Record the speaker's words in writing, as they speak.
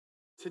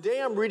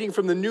Today I'm reading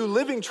from the New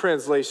Living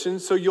Translation,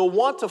 so you'll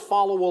want to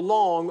follow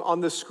along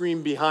on the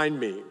screen behind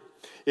me.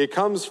 It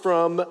comes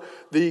from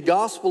the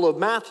Gospel of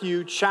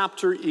Matthew,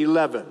 chapter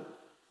 11.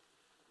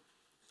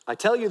 I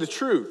tell you the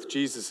truth,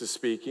 Jesus is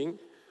speaking,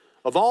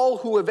 of all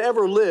who have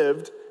ever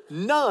lived,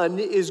 none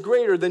is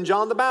greater than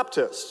John the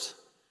Baptist.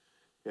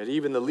 Yet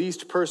even the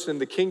least person in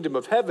the kingdom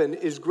of heaven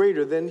is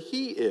greater than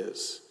he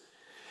is.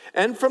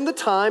 And from the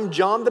time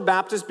John the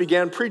Baptist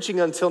began preaching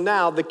until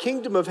now, the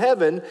kingdom of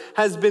heaven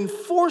has been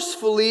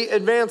forcefully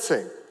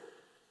advancing,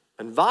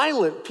 and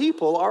violent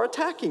people are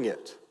attacking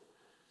it.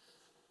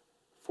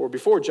 For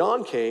before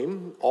John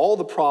came, all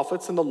the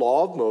prophets and the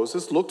law of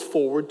Moses looked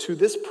forward to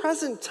this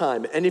present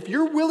time. And if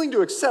you're willing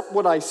to accept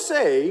what I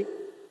say,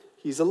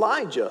 he's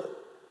Elijah.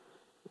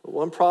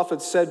 One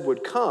prophet said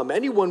would come.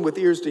 Anyone with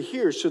ears to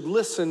hear should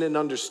listen and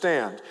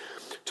understand.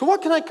 To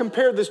what can I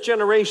compare this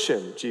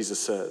generation, Jesus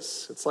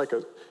says? It's like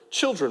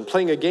children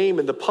playing a game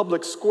in the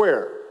public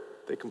square.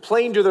 They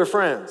complain to their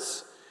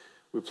friends.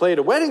 We played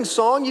a wedding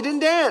song, you didn't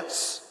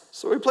dance.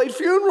 So we played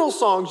funeral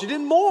songs, you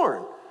didn't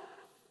mourn.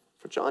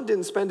 For John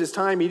didn't spend his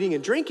time eating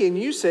and drinking.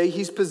 You say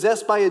he's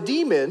possessed by a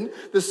demon.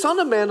 The Son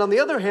of Man, on the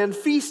other hand,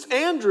 feasts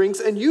and drinks,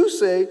 and you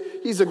say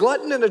he's a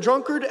glutton and a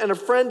drunkard and a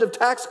friend of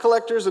tax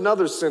collectors and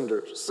other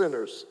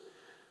sinners.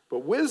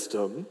 But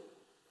wisdom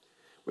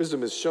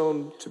is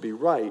shown to be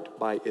right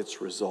by its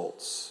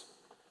results.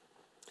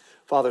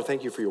 Father,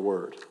 thank you for your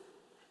word.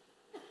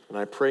 And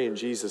I pray in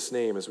Jesus'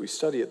 name, as we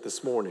study it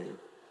this morning,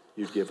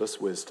 you'd give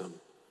us wisdom.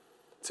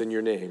 It's in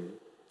your name.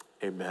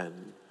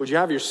 Amen. Would you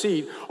have your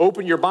seat?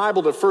 Open your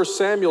Bible to 1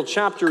 Samuel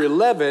chapter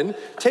 11.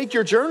 Take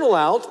your journal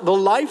out. The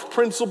life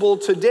principle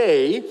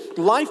today,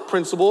 life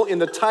principle in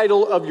the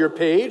title of your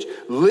page,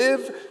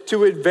 live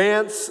to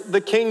advance the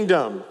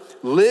kingdom.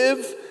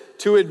 Live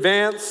to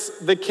advance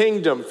the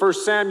kingdom. 1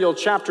 Samuel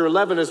chapter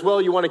 11 as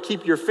well. You want to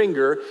keep your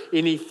finger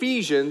in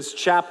Ephesians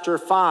chapter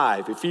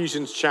 5.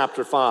 Ephesians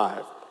chapter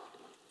 5.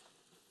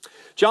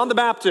 John the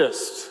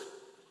Baptist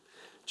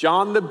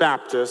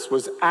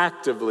was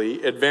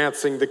actively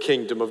advancing the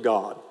kingdom of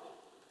God.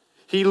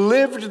 He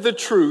lived the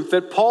truth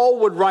that Paul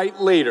would write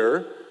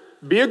later: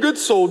 be a good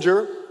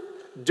soldier,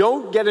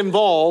 don't get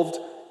involved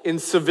in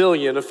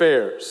civilian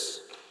affairs.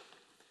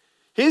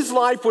 His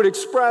life would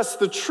express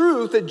the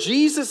truth that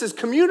Jesus is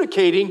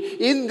communicating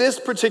in this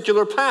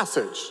particular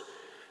passage.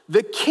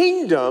 The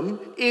kingdom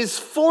is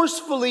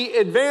forcefully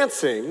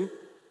advancing,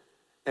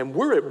 and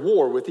we're at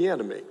war with the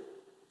enemy.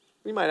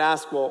 We might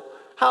ask, well,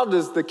 how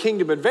does the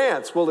kingdom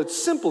advance? Well, it's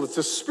simple. It's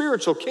a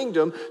spiritual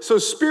kingdom, so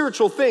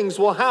spiritual things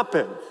will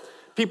happen.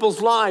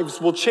 People's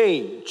lives will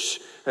change,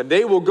 and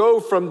they will go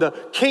from the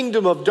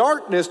kingdom of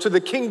darkness to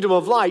the kingdom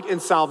of light and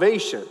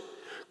salvation.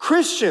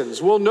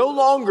 Christians will no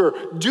longer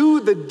do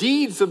the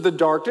deeds of the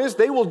darkness.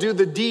 They will do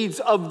the deeds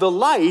of the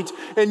light,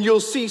 and you'll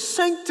see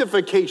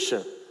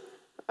sanctification.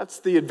 That's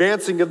the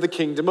advancing of the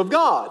kingdom of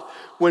God.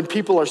 When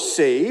people are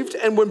saved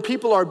and when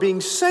people are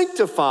being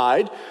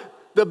sanctified,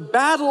 the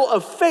battle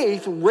of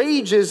faith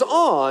rages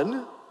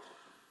on,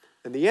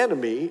 and the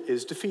enemy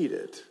is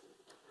defeated.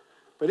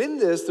 But in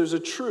this, there's a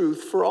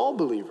truth for all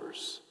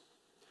believers.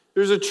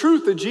 There's a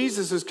truth that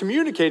Jesus is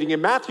communicating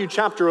in Matthew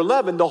chapter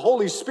 11. The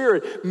Holy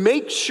Spirit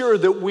makes sure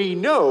that we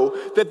know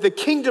that the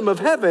kingdom of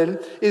heaven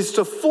is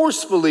to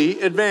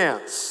forcefully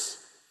advance.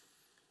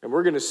 And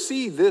we're going to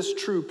see this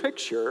true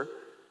picture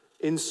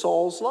in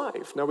Saul's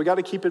life. Now, we got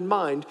to keep in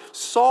mind,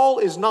 Saul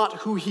is not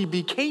who he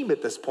became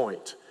at this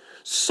point.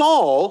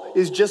 Saul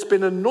has just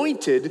been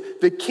anointed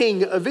the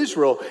king of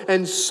Israel.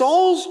 And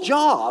Saul's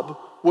job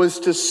was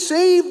to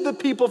save the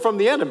people from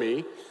the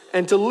enemy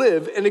and to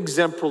live an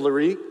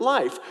exemplary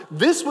life.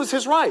 This was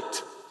his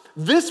right.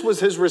 This was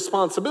his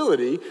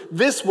responsibility.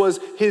 This was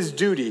his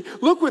duty.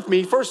 Look with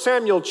me, 1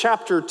 Samuel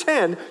chapter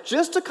 10,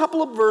 just a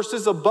couple of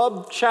verses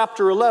above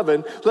chapter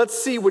 11. Let's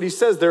see what he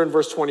says there in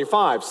verse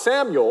 25.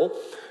 Samuel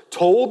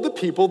told the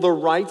people the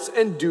rights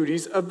and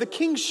duties of the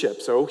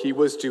kingship. So he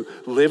was to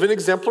live an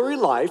exemplary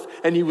life,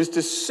 and he was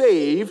to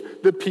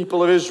save the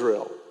people of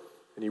Israel.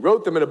 And he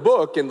wrote them in a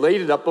book and laid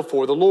it up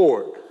before the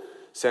Lord.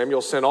 Samuel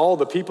sent all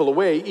the people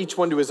away, each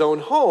one to his own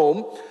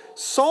home.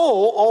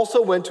 Saul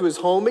also went to his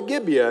home at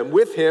Gibeah, and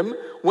with him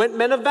went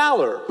men of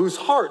valor, whose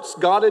hearts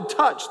God had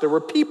touched. There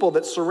were people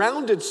that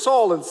surrounded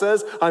Saul and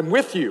says, I'm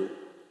with you.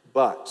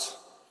 But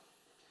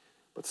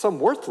some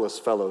worthless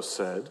fellows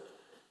said,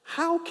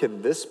 how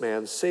can this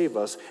man save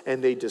us?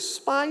 And they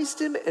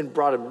despised him and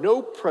brought him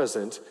no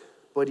present,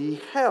 but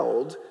he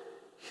held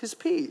his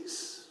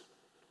peace.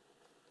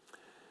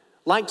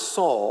 Like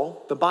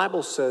Saul, the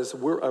Bible says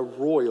we're a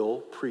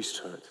royal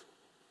priesthood.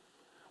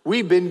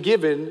 We've been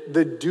given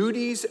the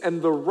duties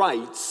and the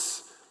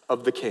rights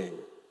of the king.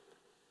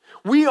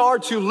 We are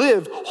to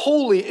live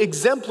holy,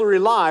 exemplary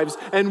lives,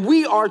 and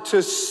we are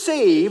to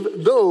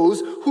save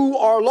those who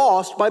are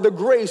lost by the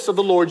grace of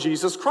the Lord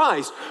Jesus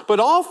Christ. But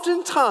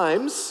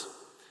oftentimes,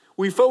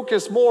 we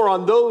focus more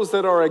on those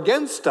that are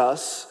against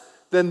us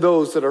than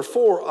those that are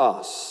for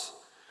us.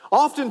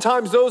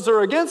 Oftentimes, those that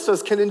are against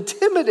us can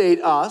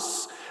intimidate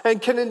us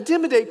and can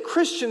intimidate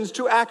Christians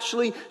to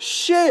actually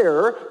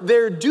share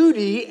their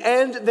duty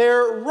and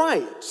their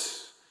right.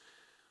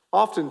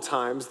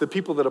 Oftentimes, the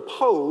people that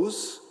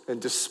oppose and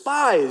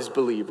despise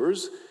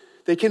believers,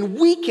 they can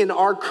weaken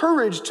our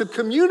courage to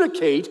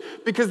communicate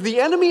because the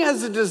enemy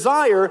has a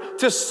desire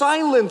to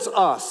silence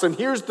us. And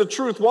here's the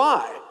truth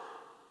why.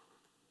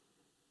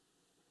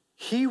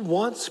 He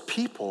wants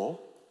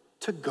people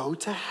to go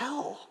to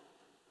hell.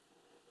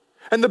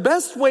 And the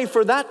best way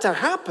for that to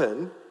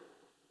happen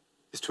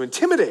is to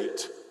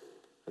intimidate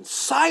and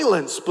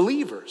silence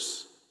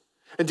believers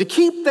and to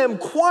keep them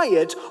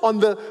quiet on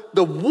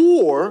the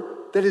war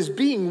that is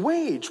being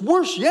waged.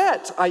 Worse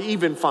yet, I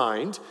even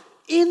find,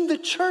 in the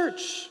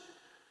church.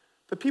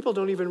 But people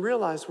don't even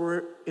realize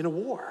we're in a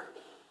war.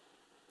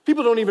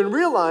 People don't even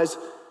realize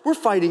we're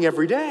fighting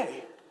every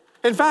day.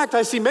 In fact,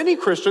 I see many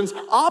Christians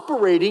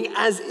operating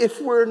as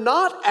if we're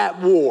not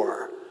at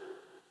war.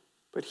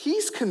 But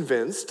he's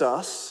convinced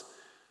us,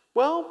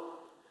 well,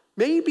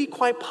 maybe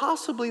quite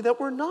possibly that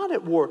we're not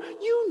at war.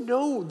 You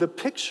know the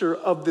picture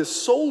of the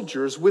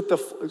soldiers with the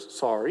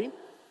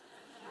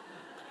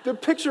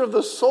picture of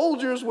the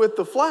soldiers with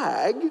the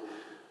flag.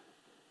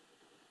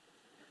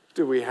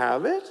 Do we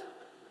have it?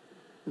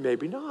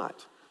 Maybe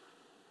not.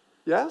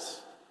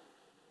 Yes?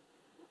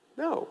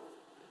 No.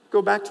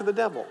 Go back to the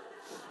devil.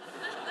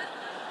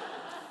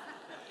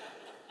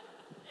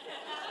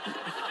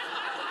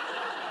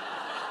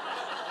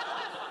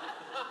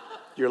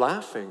 You're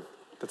laughing.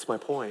 That's my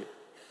point.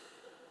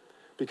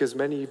 Because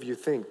many of you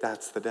think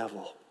that's the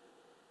devil.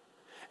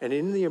 And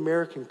in the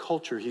American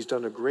culture, he's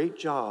done a great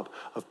job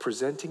of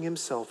presenting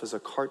himself as a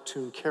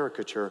cartoon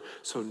caricature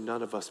so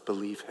none of us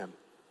believe him.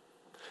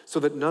 So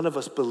that none of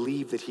us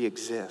believe that he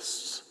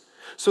exists.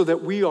 So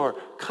that we are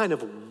kind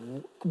of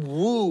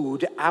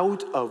wooed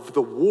out of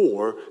the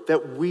war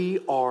that we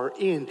are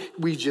in.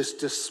 We just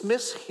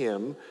dismiss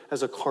him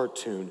as a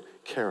cartoon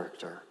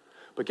character.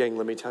 But gang,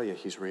 let me tell you,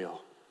 he's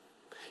real.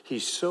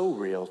 He's so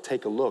real.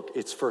 Take a look.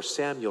 It's 1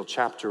 Samuel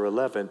chapter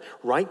 11,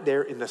 right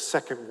there in the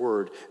second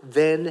word.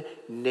 Then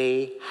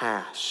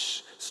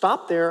Nahash.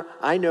 Stop there.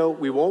 I know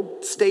we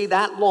won't stay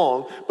that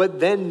long, but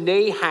then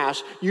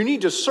Nahash. You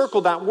need to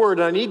circle that word,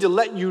 and I need to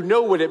let you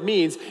know what it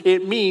means.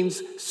 It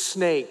means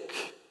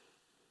snake.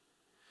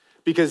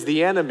 Because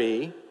the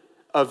enemy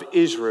of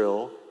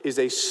Israel is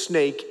a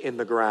snake in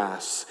the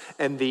grass.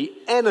 And the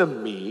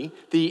enemy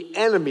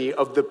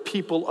of the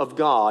people of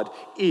God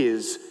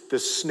is the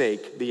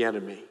snake, the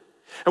enemy.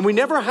 And we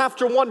never have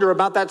to wonder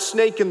about that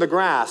snake in the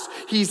grass.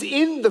 He's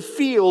in the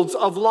fields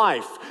of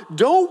life.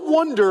 Don't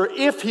wonder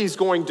if he's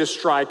going to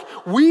strike.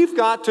 We've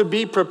got to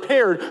be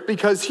prepared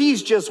because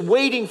he's just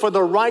waiting for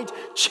the right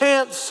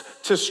chance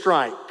to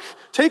strike.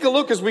 Take a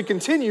look as we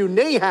continue.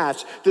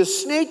 Nahash, the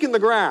snake in the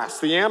grass,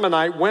 the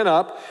Ammonite, went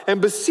up and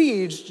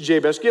besieged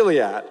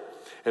Jabesh-Gilead.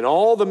 And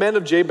all the men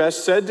of Jabesh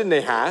said to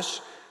Nahash,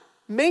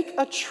 make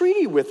a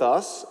treaty with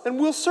us and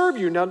we'll serve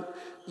you. Now,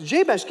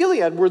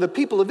 Jabesh-Gilead were the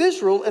people of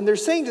Israel, and they're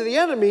saying to the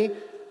enemy,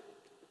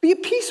 be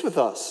at peace with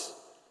us.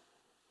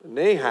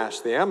 Nahash,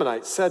 the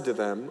Ammonite, said to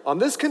them, on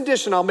this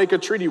condition I'll make a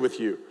treaty with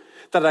you,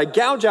 that I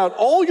gouge out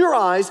all your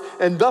eyes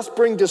and thus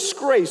bring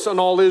disgrace on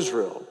all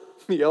Israel.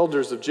 The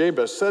elders of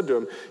Jabesh said to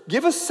him,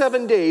 give us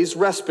 7 days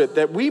respite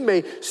that we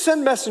may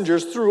send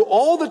messengers through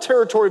all the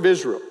territory of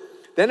Israel.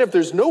 Then if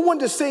there's no one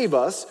to save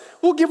us,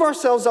 we'll give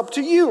ourselves up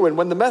to you. And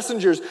when the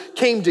messengers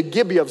came to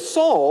Gibeah of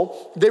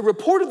Saul, they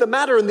reported the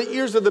matter in the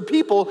ears of the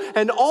people,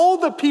 and all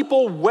the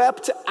people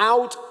wept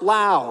out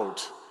loud.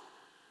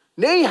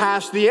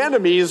 Nahash, the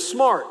enemy, is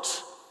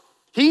smart.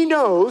 He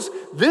knows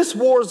this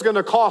war is going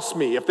to cost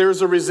me if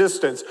there's a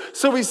resistance.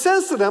 So he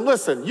says to them,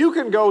 listen, you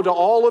can go to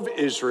all of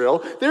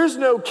Israel. There's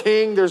no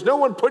king. There's no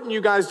one putting you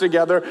guys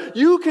together.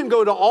 You can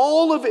go to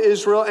all of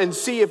Israel and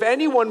see if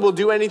anyone will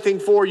do anything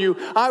for you.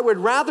 I would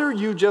rather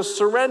you just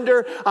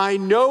surrender. I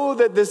know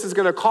that this is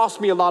going to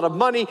cost me a lot of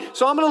money,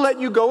 so I'm going to let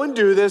you go and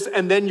do this,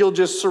 and then you'll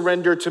just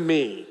surrender to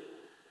me.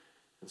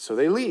 And so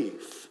they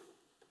leave,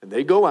 and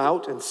they go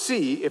out and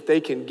see if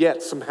they can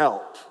get some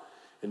help.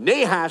 And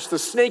Nahash, the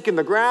snake in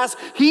the grass,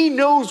 he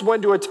knows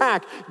when to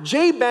attack.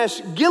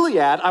 Jabesh-Gilead,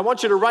 I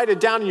want you to write it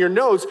down in your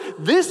notes.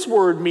 This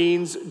word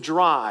means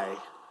dry.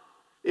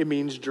 It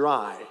means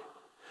dry.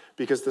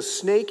 Because the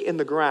snake in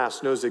the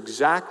grass knows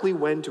exactly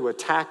when to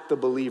attack the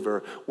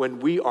believer when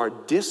we are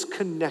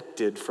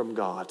disconnected from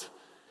God.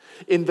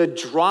 In the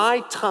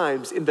dry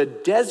times, in the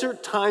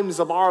desert times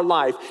of our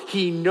life,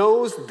 he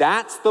knows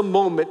that's the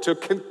moment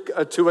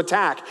to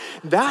attack.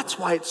 That's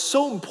why it's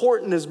so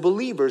important as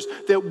believers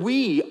that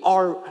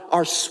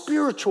our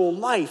spiritual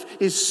life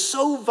is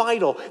so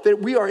vital, that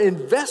we are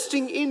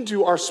investing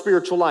into our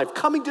spiritual life,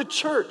 coming to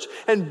church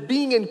and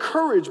being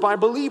encouraged by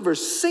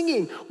believers,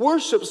 singing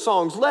worship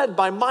songs led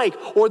by Mike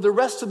or the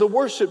rest of the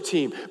worship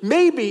team.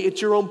 Maybe it's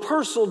your own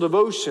personal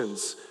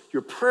devotions,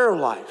 your prayer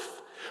life.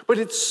 But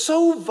it's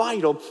so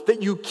vital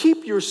that you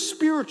keep your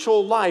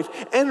spiritual life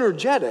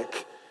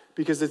energetic,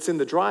 because it's in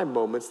the dry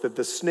moments that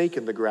the snake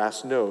in the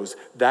grass knows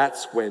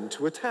that's when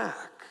to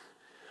attack.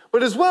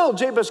 But as well,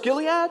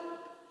 Jabesh-Gilead,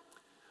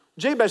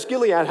 Jabesh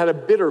Gilead had a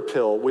bitter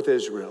pill with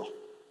Israel.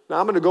 Now,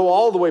 I'm going to go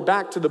all the way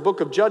back to the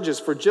book of Judges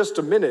for just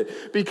a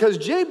minute, because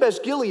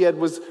Jabesh Gilead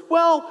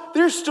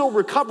they're still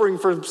recovering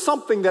from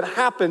something that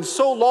happened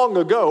so long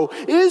ago.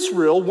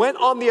 Israel went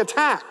on the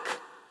attack,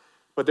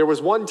 but there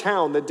was one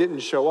town that didn't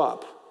show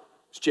up.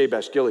 It's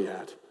Jabesh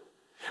Gilead.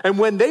 And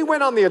when they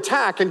went on the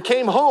attack and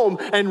came home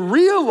and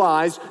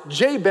realized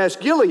Jabesh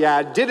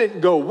Gilead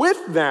didn't go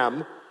with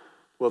them,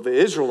 well, the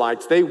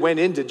Israelites, they went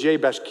into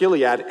Jabesh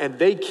Gilead and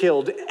they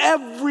killed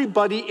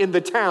everybody in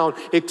the town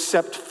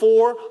except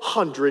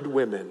 400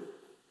 women.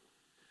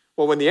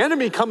 Well, when the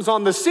enemy comes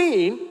on the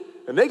scene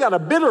and they got a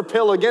bitter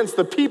pill against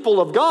the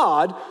people of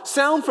God,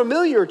 sound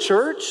familiar,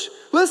 church?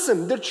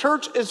 Listen, the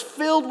church is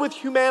filled with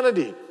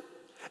humanity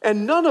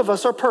and none of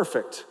us are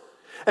perfect.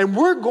 And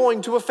we're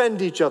going to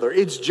offend each other.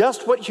 It's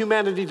just what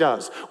humanity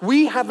does.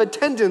 We have a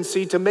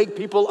tendency to make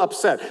people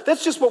upset.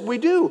 That's just what we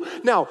do.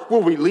 Now,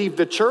 will we leave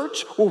the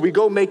church? Will we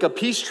go make a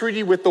peace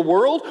treaty with the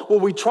world? Will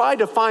we try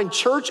to find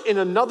church in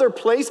another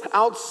place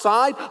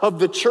outside of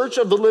the church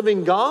of the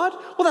living God?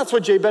 Well, that's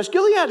what Jabesh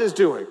Gilead is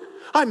doing.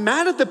 I'm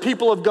mad at the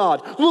people of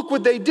God. Look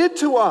what they did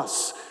to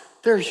us.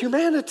 Their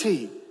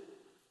humanity.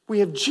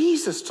 We have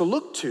Jesus to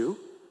look to.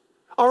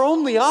 Our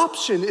only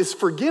option is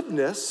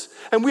forgiveness,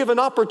 and we have an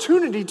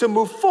opportunity to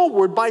move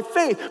forward by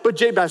faith. But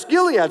Jabesh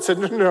Gilead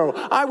said, no,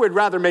 I would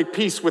rather make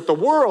peace with the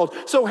world.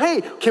 So,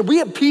 hey, can we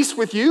have peace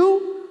with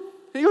you?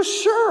 And he goes,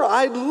 sure,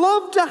 I'd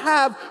love to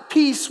have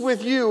peace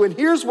with you, and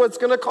here's what's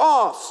going to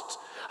cost.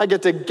 I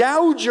get to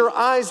gouge your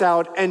eyes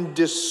out and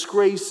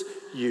disgrace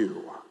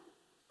you.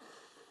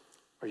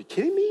 Are you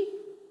kidding me?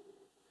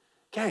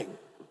 Gang,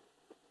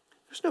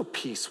 there's no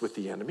peace with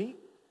the enemy.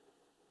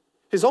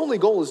 His only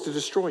goal is to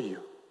destroy you.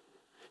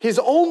 His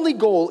only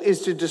goal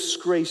is to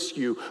disgrace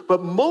you.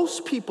 But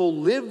most people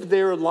live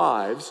their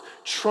lives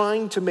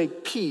trying to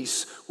make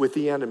peace with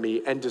the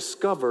enemy and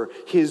discover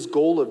his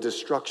goal of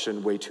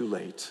destruction way too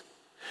late.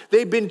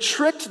 They've been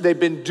tricked, they've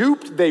been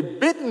duped, they've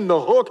bitten the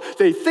hook.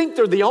 They think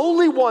they're the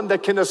only one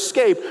that can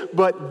escape,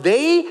 but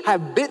they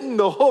have bitten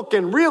the hook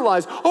and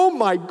realized, oh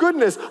my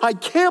goodness, I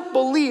can't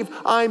believe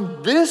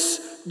I'm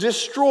this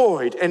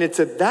destroyed. And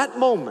it's at that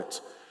moment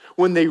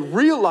when they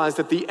realized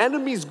that the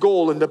enemy's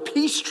goal and the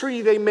peace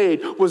treaty they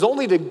made was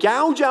only to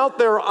gouge out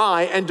their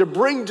eye and to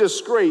bring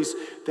disgrace,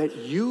 that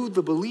you,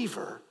 the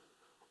believer,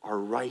 are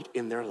right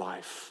in their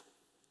life.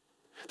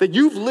 That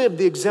you've lived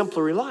the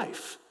exemplary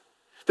life.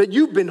 That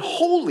you've been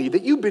holy,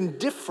 that you've been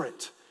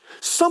different.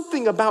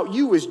 Something about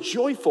you is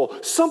joyful.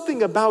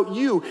 Something about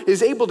you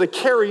is able to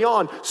carry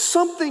on.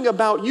 Something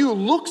about you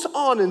looks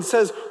on and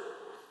says,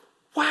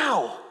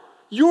 wow,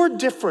 you're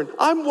different.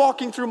 I'm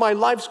walking through my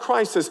life's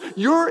crisis.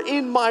 You're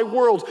in my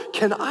world.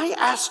 Can I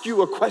ask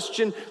you a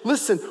question?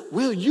 Listen,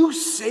 will you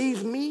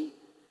save me?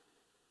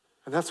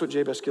 And that's what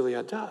Jabesh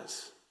Gilead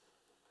does.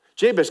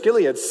 Jabesh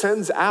Gilead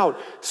sends out,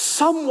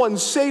 someone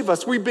save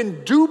us. We've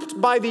been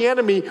duped by the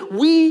enemy.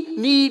 We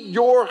need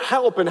your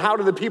help. And how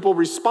do the people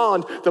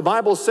respond? The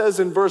Bible says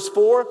in verse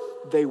 4,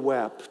 they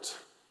wept.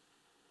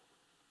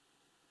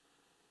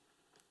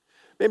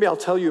 Maybe I'll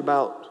tell you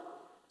about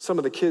some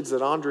of the kids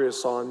that Andrea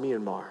saw in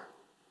Myanmar.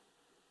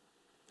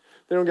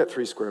 They don't get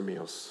 3 square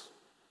meals.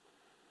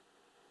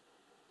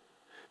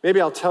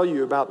 Maybe I'll tell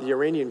you about the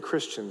Iranian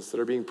Christians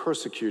that are being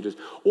persecuted.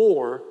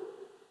 Or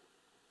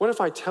what if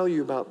I tell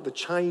you about the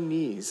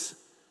Chinese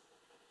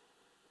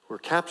who are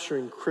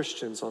capturing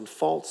Christians on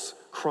false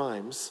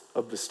crimes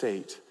of the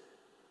state,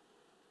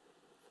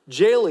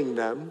 jailing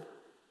them,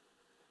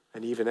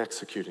 and even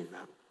executing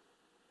them?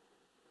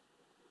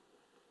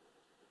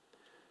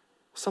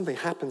 Something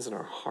happens in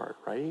our heart,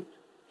 right?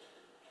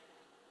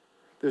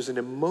 There's an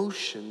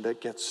emotion that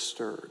gets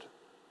stirred.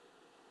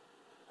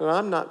 And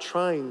I'm not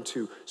trying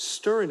to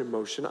stir an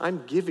emotion,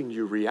 I'm giving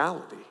you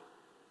reality.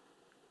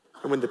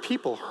 And when the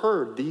people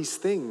heard these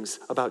things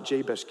about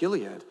Jabesh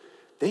Gilead,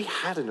 they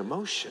had an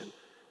emotion.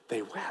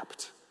 They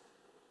wept.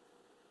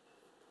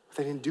 But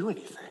they didn't do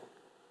anything.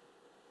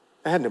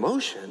 They had an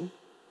emotion.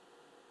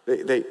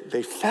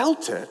 They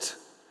felt it,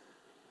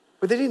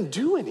 but they didn't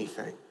do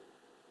anything.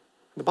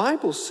 The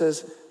Bible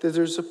says that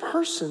there's a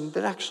person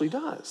that actually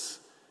does.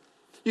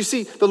 You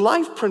see, the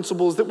life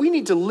principle is that we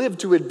need to live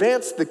to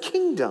advance the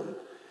kingdom.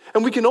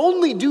 And we can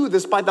only do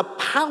this by the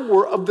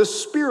power of the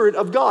Spirit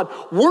of God,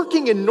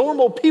 working in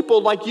normal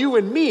people like you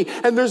and me.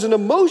 And there's an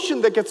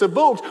emotion that gets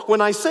evoked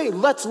when I say,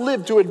 let's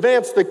live to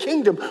advance the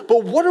kingdom.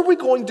 But what are we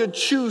going to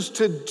choose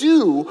to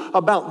do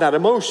about that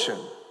emotion?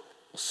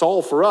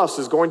 Saul, for us,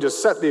 is going to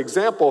set the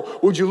example.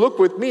 Would you look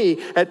with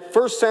me at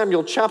 1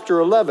 Samuel chapter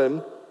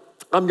 11?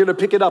 I'm going to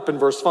pick it up in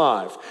verse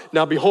 5.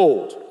 Now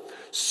behold,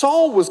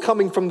 Saul was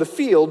coming from the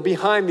field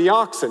behind the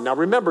oxen. Now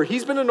remember,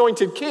 he's been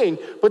anointed king,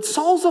 but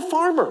Saul's a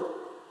farmer.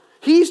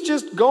 He's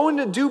just going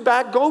to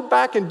go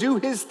back and do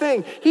his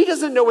thing. He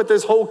doesn't know what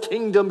this whole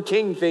kingdom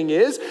king thing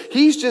is.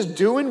 He's just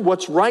doing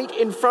what's right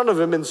in front of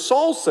him. And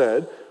Saul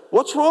said,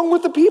 what's wrong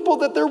with the people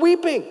that they're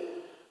weeping?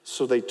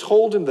 So they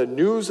told him the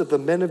news of the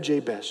men of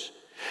Jabesh.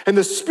 And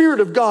the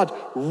Spirit of God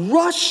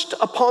rushed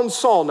upon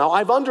Saul. Now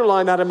I've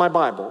underlined that in my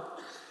Bible.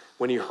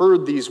 when he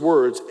heard these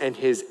words, and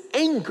his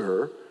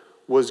anger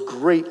was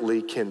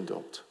greatly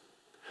kindled.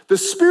 The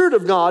Spirit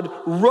of God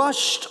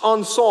rushed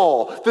on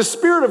Saul. The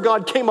Spirit of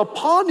God came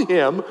upon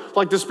him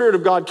like the Spirit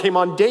of God came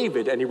on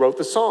David, and he wrote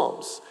the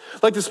Psalms.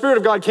 Like the Spirit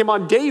of God came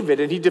on David,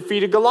 and he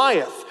defeated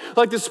Goliath.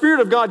 Like the Spirit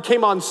of God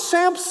came on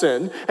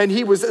Samson, and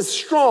he was as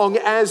strong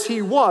as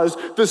he was.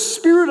 The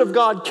Spirit of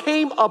God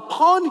came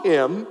upon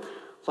him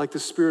like the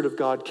Spirit of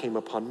God came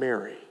upon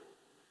Mary.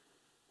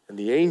 And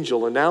the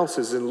angel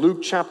announces in Luke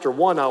chapter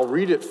 1, I'll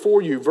read it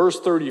for you, verse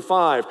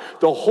 35,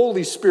 the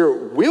Holy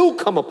Spirit will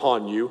come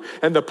upon you,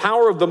 and the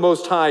power of the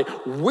Most High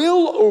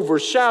will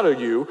overshadow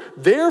you.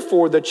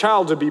 Therefore, the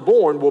child to be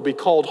born will be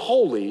called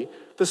Holy,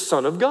 the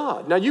Son of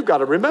God. Now, you've got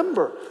to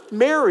remember,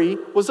 Mary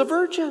was a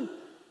virgin.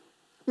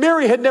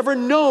 Mary had never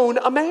known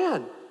a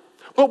man.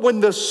 But when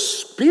the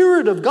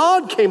Spirit of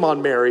God came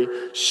on Mary,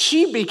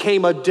 she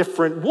became a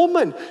different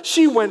woman.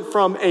 She went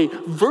from a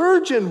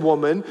virgin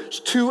woman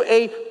to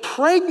a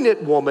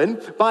pregnant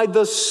woman by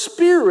the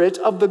Spirit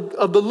of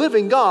the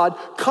living God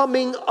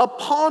coming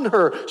upon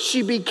her.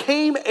 She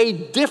became a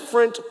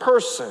different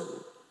person.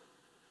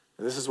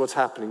 And this is what's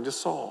happening to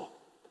Saul.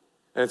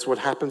 And it's what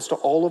happens to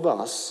all of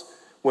us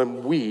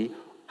when we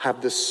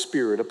have the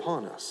Spirit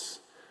upon us.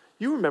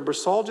 You remember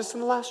Saul just in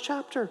the last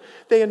chapter.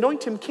 They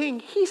anoint him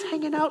king. He's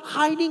hanging out,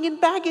 hiding in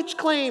baggage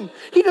claim.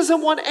 He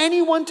doesn't want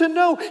anyone to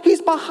know.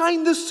 He's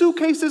behind the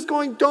suitcases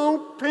going,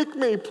 don't pick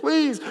me,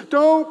 please,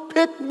 don't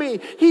pick me.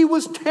 He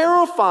was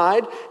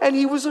terrified and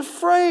he was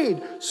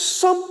afraid.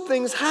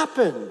 Something's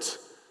happened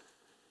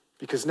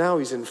because now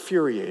he's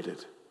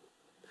infuriated.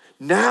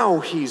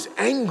 Now he's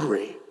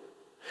angry.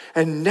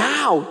 And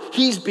now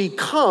he's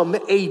become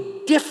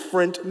a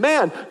different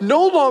man,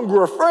 no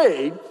longer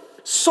afraid.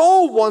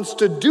 Saul wants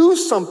to do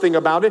something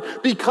about it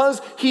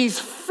because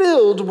he's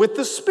filled with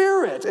the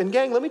Spirit. And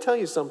gang, let me tell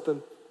you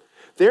something.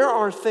 There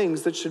are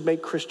things that should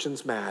make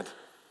Christians mad.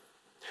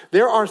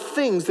 There are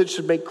things that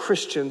should make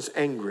Christians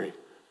angry.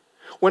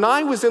 When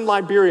I was in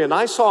Liberia and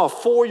I saw a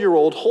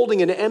 4-year-old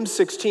holding an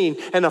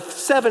M16 and a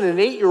 7 and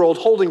 8-year-old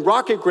holding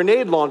rocket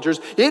grenade launchers,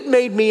 it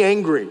made me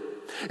angry.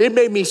 It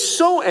made me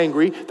so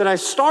angry that I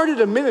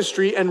started a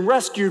ministry and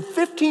rescued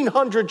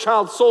 1,500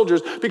 child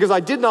soldiers because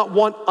I did not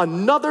want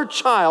another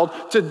child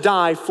to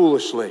die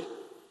foolishly.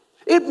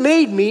 It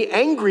made me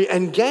angry.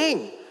 And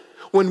gang,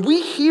 when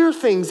we hear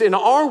things in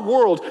our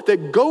world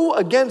that go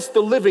against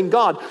the living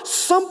God,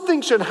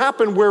 something should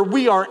happen where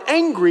we are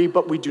angry,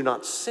 but we do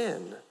not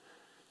sin.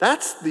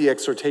 That's the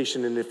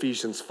exhortation in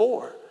Ephesians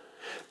 4.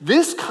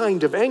 This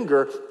kind of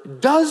anger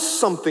does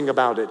something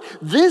about it.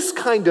 This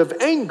kind of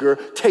anger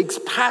takes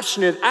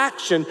passionate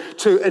action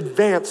to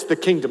advance the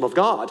kingdom of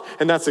God.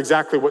 And that's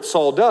exactly what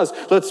Saul does.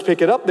 Let's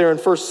pick it up there in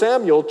 1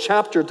 Samuel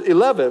chapter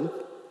 11,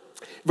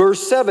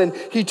 verse 7.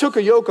 He took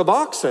a yoke of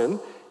oxen,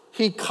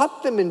 he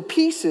cut them in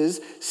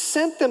pieces,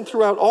 sent them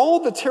throughout all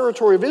the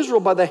territory of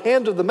Israel by the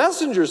hand of the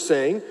messengers,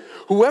 saying,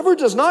 whoever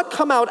does not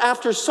come out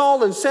after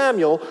Saul and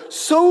Samuel,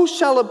 so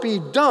shall it be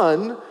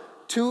done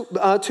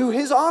to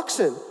his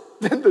oxen.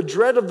 Then the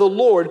dread of the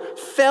Lord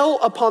fell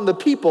upon the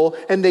people,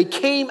 and they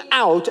came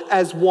out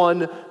as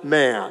one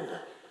man.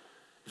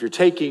 If you're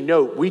taking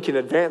note, we can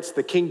advance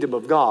the kingdom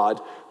of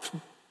God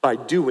by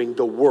doing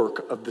the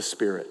work of the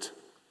Spirit.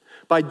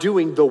 By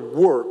doing the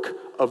work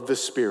of the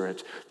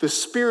Spirit. The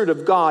Spirit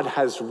of God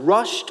has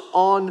rushed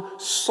on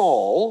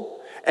Saul,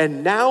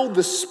 and now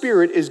the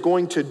Spirit is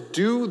going to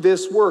do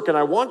this work. And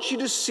I want you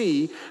to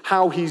see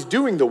how he's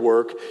doing the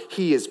work.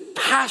 He is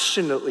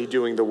passionately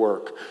doing the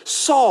work.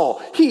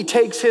 Saul, he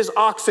takes his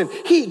oxen,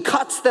 he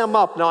cuts them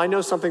up. Now, I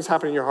know something's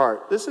happening in your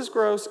heart. This is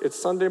gross. It's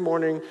Sunday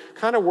morning.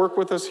 Kind of work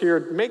with us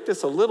here. Make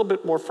this a little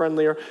bit more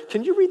friendlier.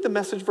 Can you read the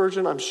Message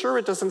version? I'm sure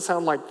it doesn't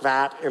sound like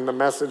that in the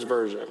Message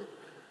version.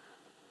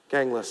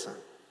 Gang, listen.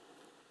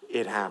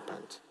 It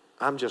happened.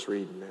 I'm just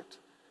reading it.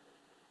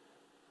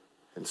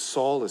 And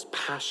Saul is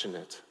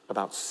passionate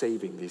about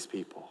saving these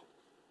people.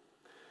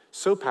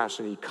 So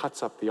passionate, he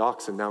cuts up the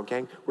oxen. Now,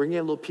 gang, we're going to get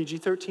a little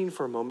PG-13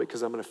 for a moment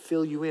because I'm going to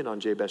fill you in on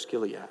Jabesh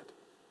Gilead.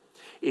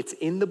 It's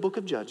in the book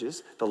of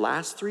Judges, the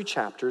last 3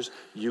 chapters.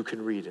 You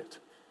can read it.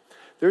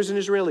 There's an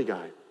Israeli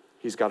guy.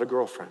 He's got a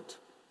girlfriend.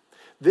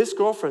 This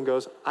girlfriend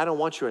goes, I don't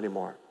want you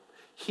anymore.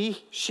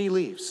 She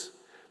leaves.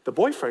 The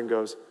boyfriend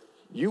goes,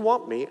 you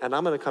want me, and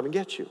I'm going to come and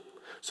get you.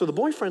 So the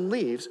boyfriend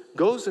leaves,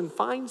 goes and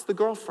finds the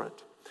girlfriend.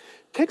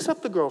 Picks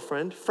up the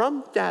girlfriend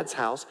from dad's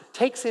house,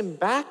 takes him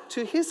back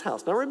to his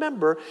house. Now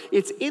remember,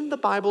 it's in the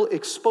Bible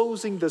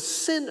exposing the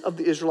sin of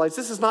the Israelites.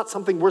 This is not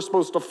something we're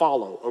supposed to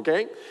follow,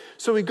 okay?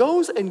 So he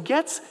goes and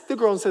gets the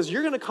girl and says,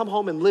 you're going to come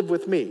home and live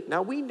with me.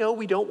 Now we know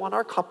we don't want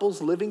our couples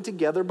living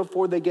together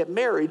before they get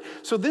married.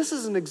 So this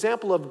is an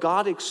example of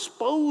God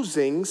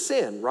exposing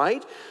sin,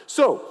 right?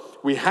 So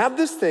we have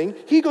this thing.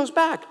 He goes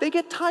back. They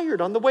get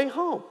tired on the way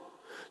home.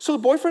 So the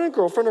boyfriend and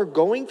girlfriend are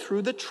going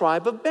through the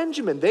tribe of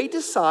Benjamin. They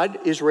decide,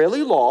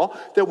 Israeli law,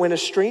 that when a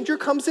stranger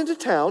comes into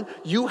town,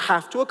 you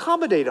have to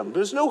accommodate them.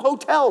 There's no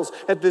hotels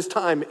at this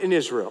time in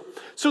Israel.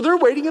 So they're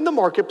waiting in the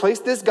marketplace.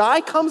 This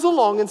guy comes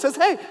along and says,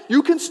 hey,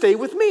 you can stay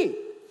with me.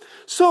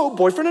 So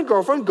boyfriend and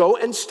girlfriend go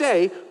and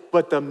stay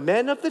But the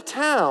men of the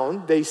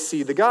town, they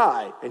see the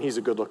guy, and he's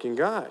a good-looking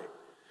guy.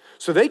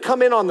 So they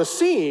come in on the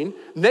scene,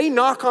 and they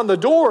knock on the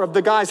door of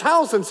the guy's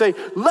house and say,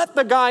 let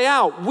the guy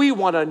out. We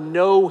want to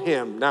know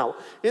him. Now,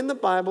 in the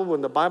Bible,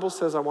 when the Bible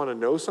says I want to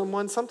know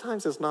someone,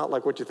 sometimes it's not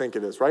like what you think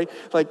it is, right?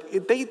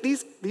 Like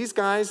these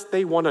guys,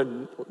 they want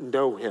to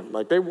know him.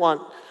 Like they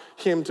want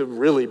him to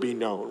really be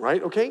known,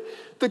 right? Okay?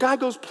 The guy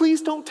goes,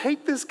 please don't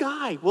take this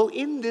guy. Well,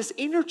 in this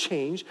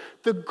interchange,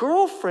 the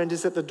girlfriend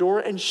is at the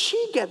door and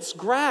she gets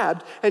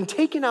grabbed and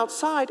taken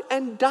outside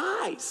and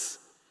dies.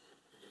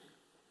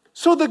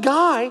 So the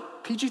guy,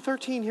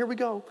 PG-13, here we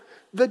go.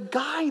 The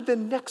guy the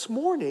next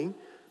morning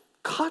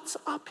cuts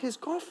up his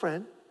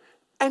girlfriend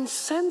and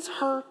sends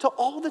her to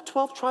all the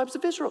 12 tribes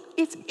of Israel.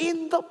 It's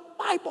in the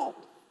Bible.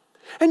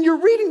 And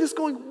you're reading this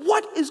going,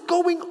 what is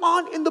going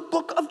on in the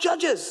book of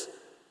Judges?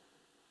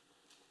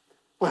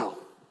 Well,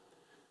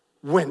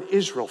 when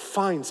Israel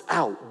finds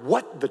out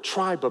what the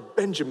tribe of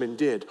Benjamin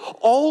did,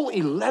 all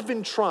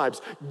 11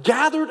 tribes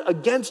gathered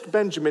against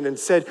Benjamin and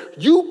said,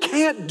 you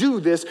can't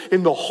do this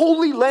in the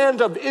holy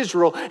land of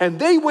Israel. And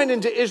they went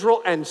into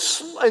Israel and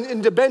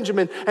into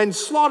Benjamin and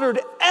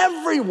slaughtered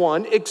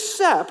everyone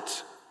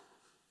except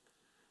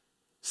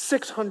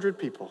 600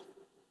 people.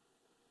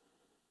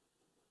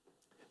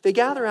 They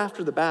gather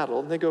after the battle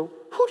and they go,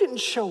 who didn't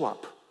show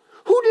up?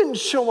 Who didn't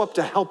show up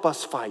to help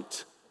us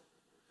fight?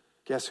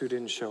 Guess who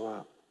didn't show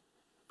up?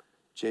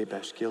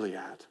 Jabesh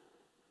Gilead,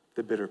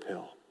 the bitter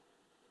pill.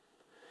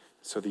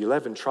 So the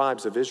 11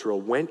 tribes of Israel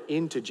went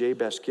into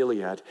Jabesh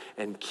Gilead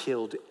and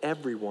killed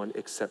everyone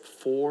except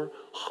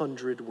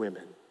 400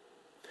 women.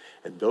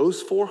 And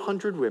those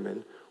 400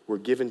 women were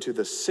given to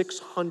the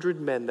 600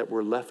 men that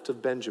were left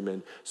of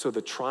Benjamin, so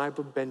the tribe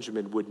of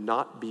Benjamin would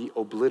not be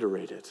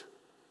obliterated.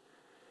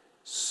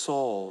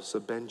 Saul's a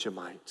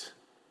Benjamite.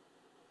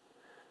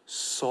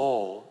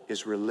 Saul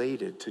is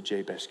related to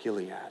Jabesh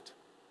Gilead.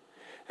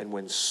 And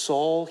when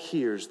Saul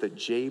hears that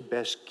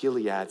Jabesh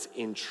Gilead's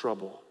in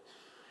trouble,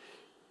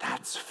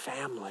 that's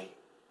family.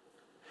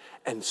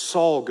 And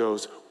Saul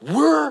goes,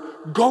 we're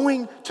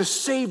going to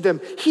save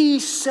them. He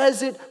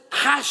says it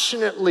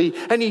passionately,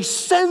 and he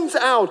sends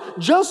out,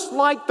 just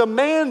like the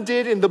man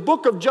did in the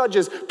book of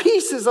Judges,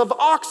 pieces of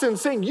oxen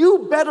saying,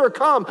 you better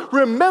come.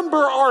 Remember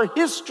our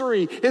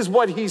history, is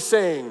what he's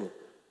saying.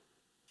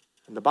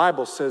 And the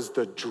Bible says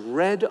the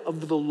dread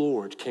of the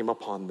Lord came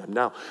upon them.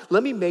 Now,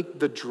 let me make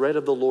the dread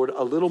of the Lord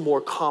a little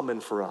more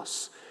common for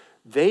us.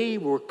 They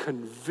were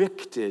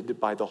convicted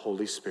by the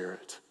Holy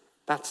Spirit.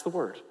 That's the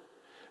word.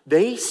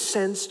 They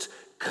sensed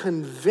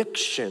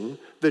conviction,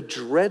 the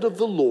dread of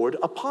the Lord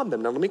upon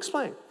them. Now, let me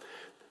explain.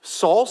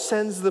 Saul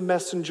sends the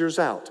messengers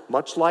out,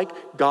 much like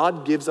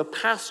God gives a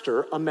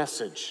pastor a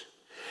message.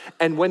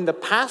 And when the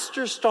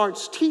pastor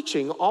starts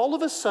teaching, all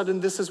of a sudden,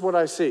 this is what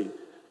I see.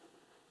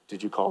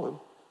 Did you call him?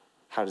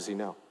 How does he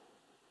know?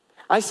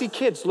 I see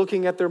kids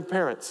looking at their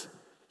parents.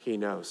 He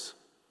knows.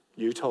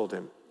 You told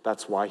him.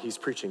 That's why he's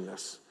preaching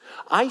this.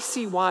 I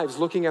see wives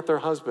looking at their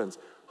husbands.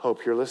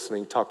 Hope you're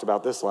listening. Talked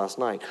about this last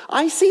night.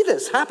 I see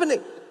this happening.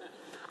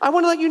 I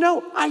want to let you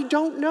know, I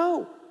don't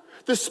know.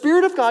 The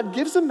Spirit of God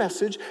gives a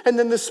message, and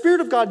then the Spirit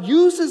of God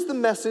uses the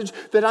message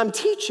that I'm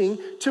teaching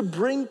to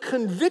bring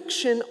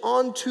conviction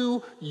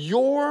onto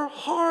your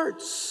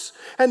hearts.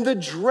 And the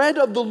dread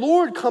of the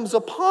Lord comes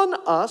upon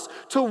us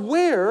to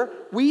where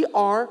we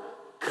are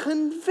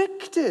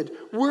convicted.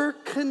 We're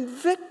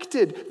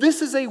convicted.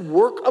 This is a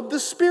work of the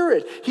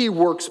Spirit. He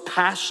works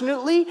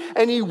passionately,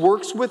 and he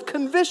works with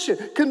conviction.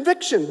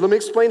 Let me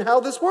explain how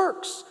this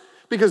works.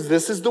 Because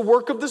this is the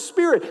work of the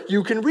Spirit.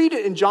 You can read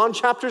it in John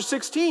chapter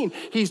 16.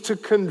 He's to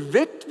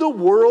convict the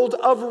world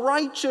of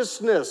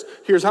righteousness.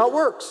 Here's how it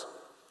works.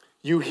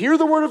 You hear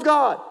the word of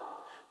God.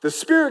 The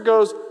Spirit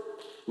goes,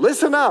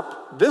 listen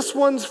up. This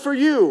one's for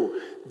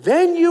you.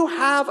 Then you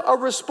have a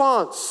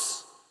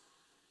response.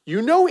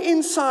 You know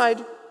inside,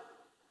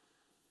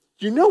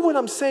 you know what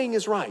I'm saying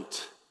is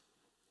right.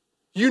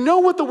 You know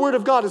what the word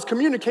of God is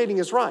communicating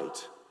is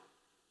right.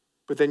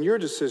 But then your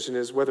decision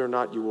is whether or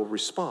not you will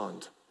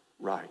respond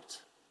right.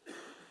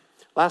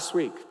 Last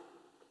week,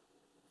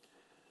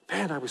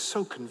 man, I was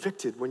so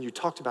convicted when you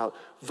talked about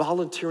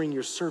volunteering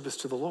your service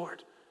to the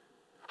Lord.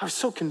 I was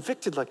so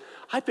convicted, like,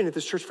 I've been at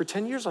this church for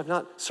 10 years, I've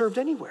not served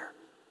anywhere.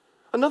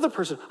 Another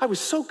person, I was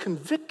so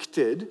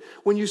convicted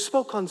when you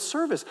spoke on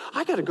service.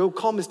 I got to go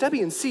call Miss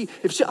Debbie and see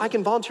if I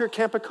can volunteer at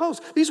Camp Echoes.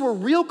 These were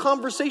real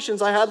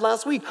conversations I had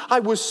last week.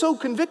 I was so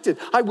convicted.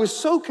 I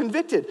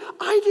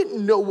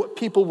didn't know what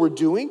people were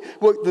doing,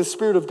 what the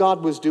Spirit of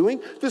God was doing.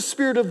 The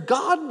Spirit of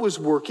God was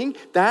working.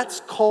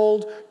 That's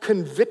called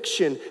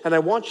conviction. And I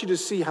want you to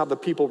see how the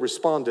people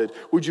responded.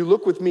 Would you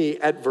look with me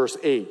at verse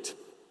 8?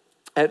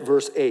 At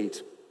verse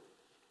 8.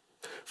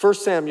 1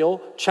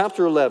 Samuel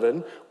chapter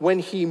 11, when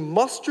he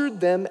mustered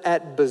them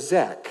at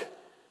Bezek,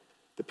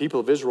 the people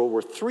of Israel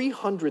were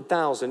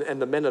 300,000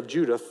 and the men of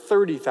Judah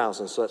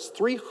 30,000. So that's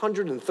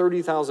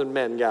 330,000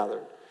 men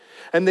gathered.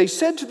 And they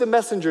said to the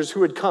messengers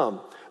who had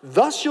come,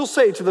 thus you'll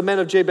say to the men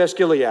of Jabesh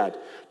Gilead,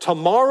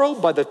 tomorrow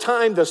by the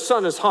time the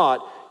sun is hot,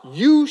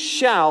 you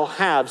shall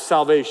have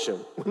salvation.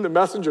 When the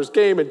messengers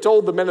came and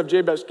told the men of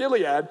Jabesh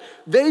Gilead,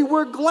 they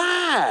were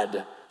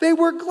glad. They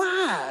were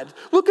glad.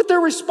 Look at their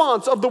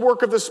response of the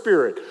work of the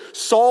Spirit.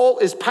 Saul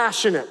is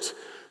passionate.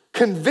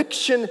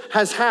 Conviction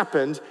has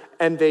happened,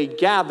 and they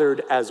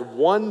gathered as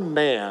one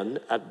man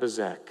at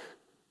Bezek.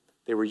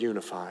 They were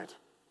unified.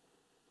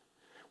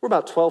 We're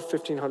about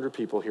 1,500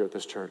 people here at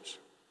this church.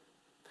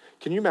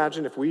 Can you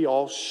imagine if we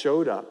all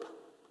showed up?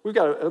 We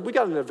got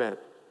an event.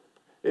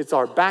 It's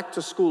our back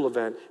to school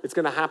event. It's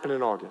going to happen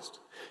in August.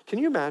 Can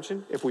you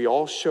imagine if we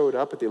all showed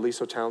up at the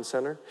Aliso Town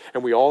Center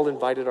and we all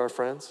invited our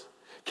friends?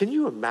 Can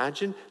you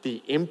imagine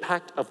the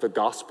impact of the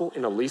gospel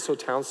in Aliso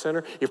Town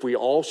Center if we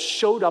all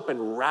showed up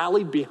and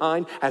rallied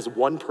behind as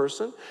one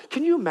person?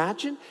 Can you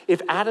imagine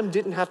if Adam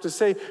didn't have to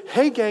say,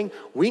 hey gang,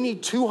 we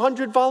need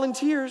 200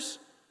 volunteers?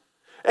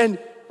 And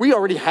we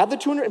already had the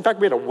 200. In fact,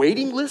 we had a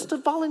waiting list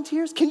of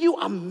volunteers. Can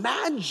you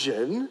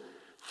imagine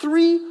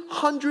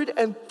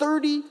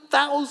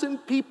 330,000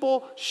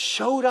 people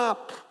showed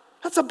up?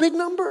 That's a big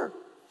number.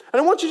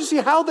 And I want you to see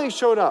how they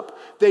showed up.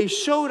 They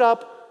showed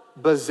up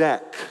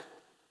Bezek.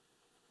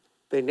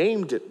 They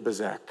named it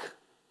Bezek.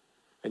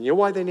 And you know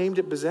why they named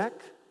it Bezek?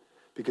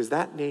 Because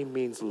that name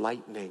means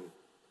lightning.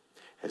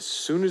 As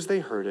soon as they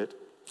heard it,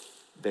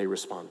 they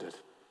responded.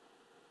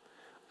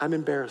 I'm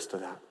embarrassed of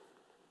that.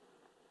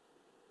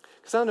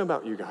 Because I don't know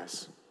about you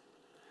guys.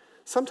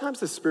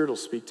 Sometimes the Spirit will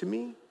speak to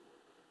me.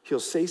 He'll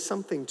say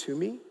something to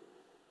me.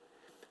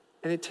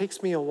 And it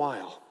takes me a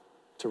while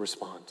to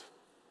respond.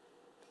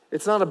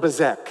 It's not a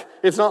Bezek.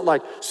 It's not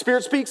like,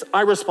 Spirit speaks,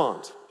 I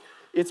respond.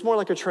 It's more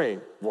like a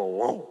train. Whoa,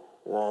 whoa.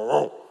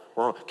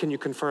 Can you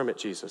confirm it,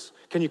 Jesus?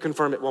 Can you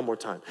confirm it one more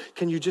time?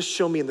 Can you just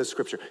show me in the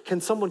scripture? Can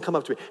someone come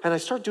up to me? And I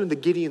start doing the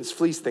Gideon's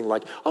fleece thing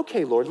like,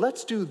 okay, Lord,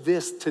 let's do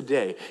this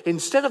today.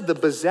 Instead of the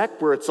Bezek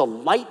where it's a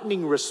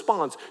lightning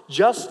response,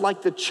 just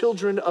like the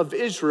children of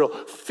Israel,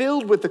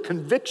 filled with the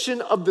conviction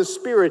of the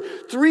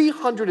Spirit,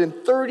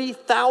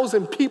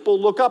 330,000 people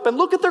look up and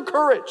look at their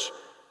courage.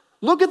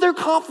 Look at their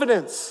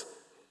confidence.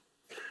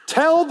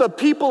 Tell the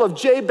people of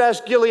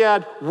Jabesh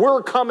Gilead,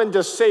 we're coming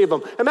to save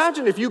them.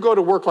 Imagine if you go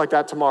to work like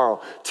that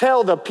tomorrow.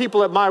 Tell the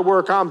people at my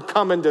work, I'm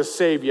coming to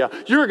save you.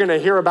 You're going to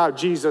hear about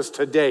Jesus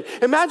today.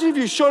 Imagine if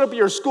you showed up at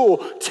your school.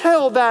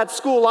 Tell that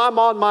school, I'm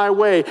on my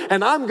way,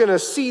 and I'm going to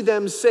see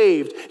them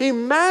saved.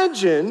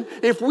 Imagine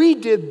if we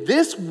did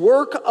this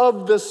work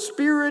of the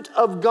Spirit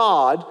of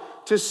God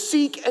to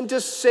seek and to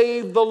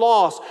save the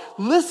lost.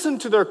 Listen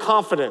to their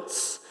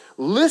confidence.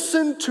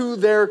 Listen to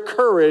their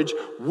courage.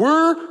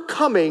 We're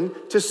coming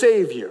to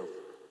save you.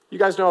 You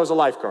guys know I was a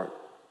lifeguard.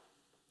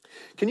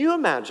 Can you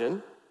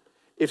imagine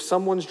if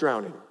someone's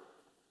drowning?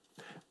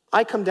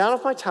 I come down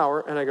off my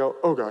tower and I go,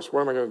 oh gosh,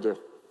 what am I going to do?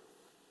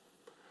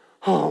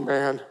 Oh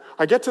man.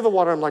 I get to the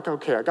water. I'm like,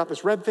 okay, I got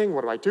this red thing.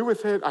 What do I do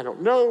with it? I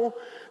don't know.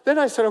 Then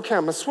I said, okay,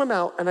 I'm going to swim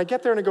out. And I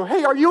get there and I go,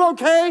 hey, are you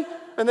okay?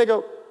 And they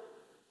go,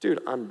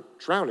 dude, I'm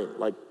drowning.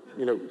 Like,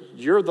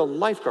 you're the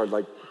lifeguard.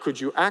 Like, could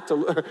you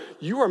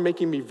you are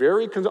making me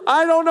very concerned.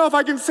 I don't know if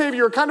I can save you.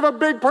 You're kind of a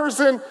big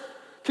person.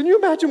 Can you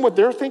imagine what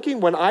they're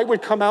thinking when I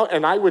would come out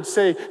and I would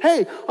say,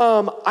 hey,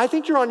 I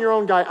think you're on your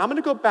own, guy. I'm going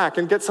to go back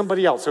and get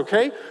somebody else,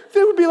 okay?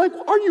 They would be like,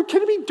 are you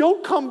kidding me?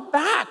 Don't come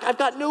back. I've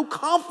got no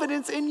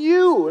confidence in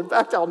you. In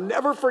fact, I'll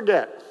never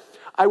forget.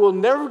 I will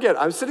never forget.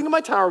 I was sitting in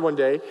my tower one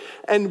day,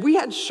 and we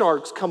had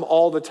sharks come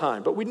all the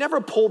time, but we never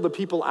pulled the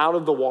people out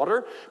of the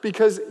water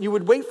because you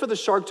would wait for the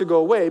shark to go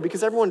away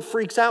because everyone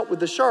freaks out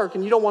with the shark,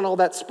 and you don't want all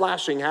that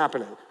splashing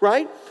happening,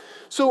 right?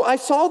 So I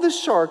saw this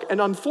shark,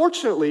 and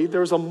unfortunately,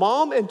 there was a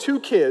mom and two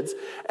kids,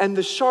 and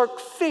the shark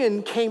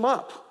fin came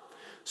up.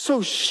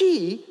 So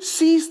she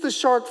sees the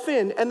shark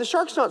fin, and the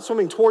shark's not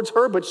swimming towards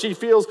her, but she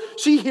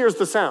hears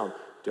the sound.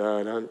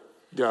 Da-dun,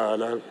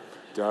 da-dun.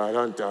 Dun,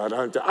 dun,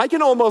 dun, dun. I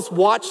can almost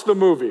watch the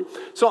movie.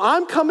 So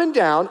I'm coming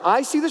down.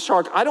 I see the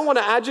shark. I don't want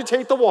to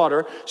agitate the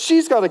water.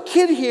 She's got a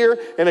kid here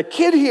and a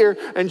kid here,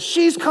 and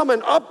she's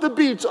coming up the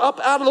beach, up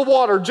out of the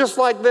water, just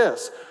like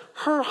this.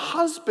 Her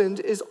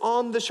husband is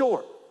on the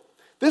shore.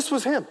 This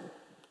was him.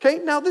 Okay,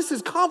 now this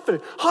is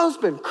confident.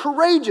 Husband,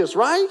 courageous,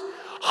 right?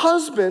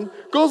 Husband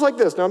goes like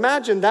this. Now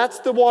imagine that's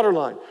the water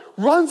line.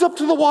 Runs up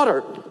to the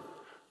water.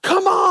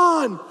 Come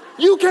on,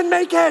 you can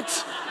make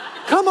it.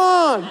 Come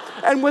on.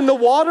 And when the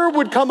water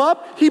would come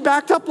up, he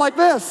backed up like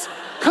this.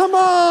 Come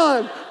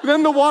on.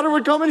 Then the water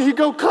would come and he'd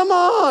go, come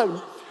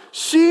on.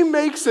 She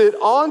makes it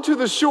onto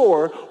the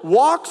shore,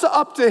 walks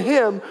up to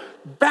him,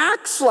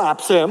 back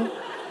slaps him.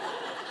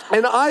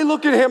 And I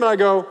look at him and I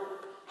go,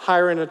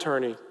 hire an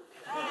attorney.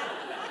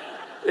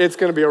 It's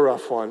going to be a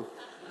rough one.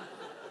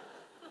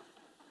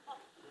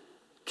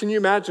 Can you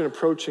imagine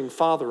approaching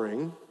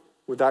fathering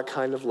with that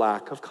kind of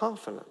lack of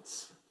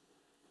confidence?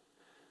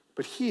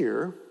 But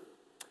here,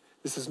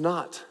 this is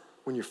not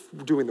when you're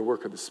doing the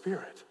work of the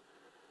Spirit.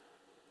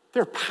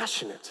 They're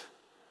passionate.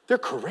 They're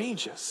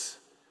courageous.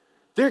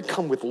 They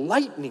come with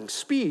lightning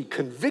speed,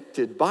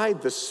 convicted by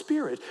the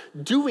Spirit,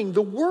 doing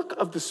the work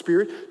of the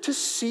Spirit to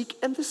seek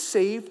and to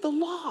save the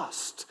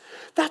lost.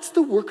 That's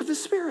the work of the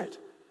Spirit.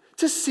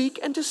 to seek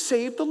and to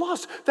save the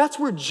lost. That's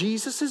where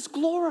Jesus is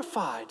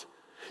glorified.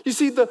 You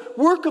see, the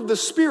work of the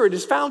Spirit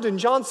is found in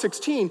John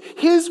 16.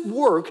 His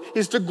work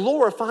is to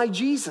glorify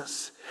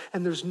Jesus.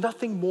 And there's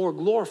nothing more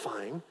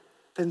glorifying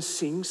than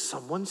seeing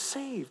someone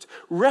saved,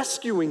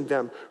 rescuing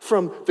them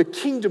from the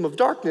kingdom of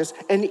darkness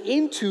and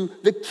into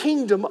the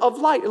kingdom of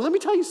light. And let me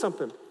tell you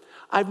something.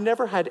 I've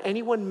never had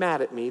anyone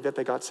mad at me that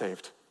they got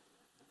saved.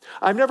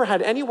 I've never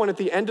had anyone at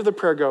the end of the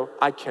prayer go,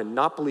 I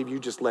cannot believe you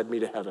just led me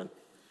to heaven.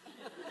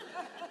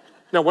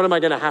 Now, what am I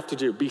going to have to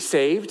do? Be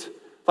saved?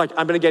 Like,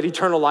 I'm going to get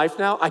eternal life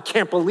now? I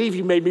can't believe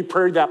you made me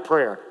pray that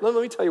prayer. Let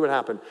me tell you what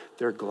happened.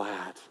 They're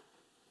glad.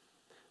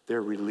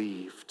 They're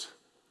relieved.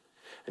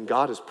 And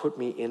God has put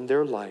me in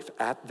their life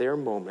at their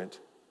moment,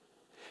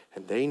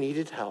 and they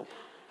needed help.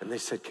 And they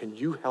said, can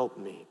you help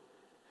me?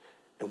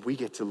 And we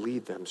get to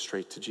lead them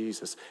straight to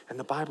Jesus. And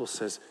the Bible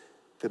says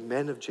the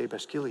men of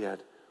Jabesh Gilead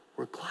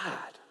were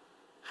glad.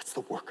 That's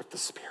the work of the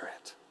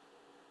Spirit.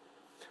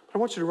 But I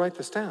want you to write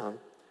this down.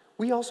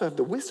 We also have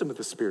the wisdom of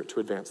the Spirit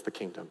to advance the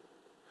kingdom.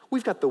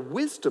 We've got the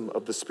wisdom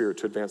of the Spirit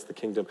to advance the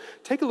kingdom.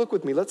 Take a look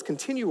with me. Let's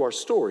continue our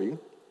story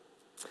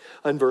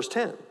in verse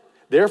 10.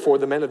 Therefore,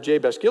 the men of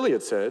Jabesh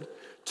Gilead said,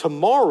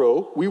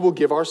 tomorrow we will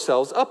give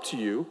ourselves up to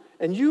you,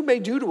 and you may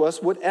do to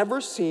us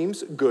whatever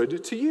seems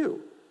good to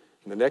you.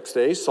 And the next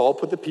day, Saul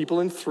put the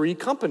people in 3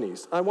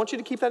 companies. I want you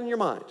to keep that in your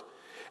mind.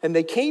 And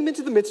they came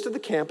into the midst of the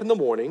camp in the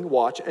morning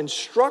watch and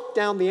struck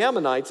down the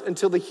Ammonites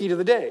until the heat of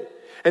the day.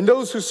 And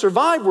those who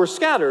survived were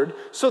scattered,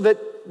 so that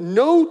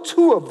no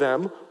 2 of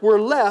them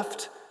were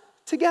left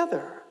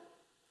together.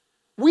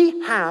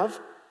 We have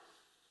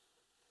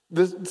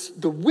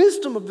the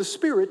wisdom of the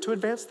Spirit to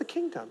advance the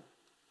kingdom.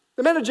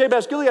 The men of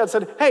Jabesh Gilead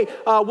said, hey,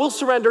 we'll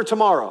surrender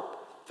tomorrow.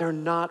 They're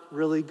not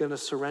really going to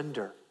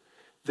surrender.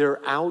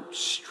 They're out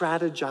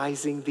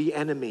strategizing the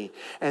enemy.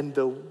 And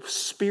the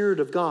Spirit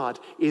of God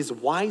is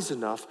wise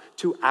enough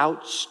to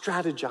out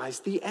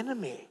strategize the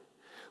enemy.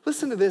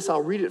 Listen to this.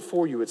 I'll read it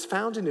for you. It's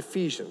found in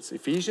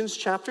Ephesians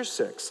chapter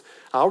 6.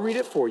 I'll read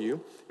it for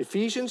you.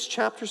 Ephesians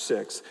chapter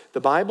 6.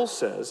 The Bible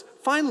says,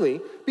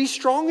 finally, be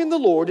strong in the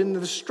Lord and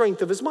in the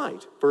strength of his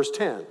might. Verse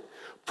 10.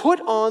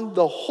 Put on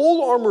the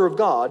whole armor of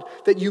God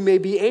that you may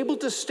be able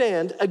to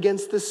stand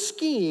against the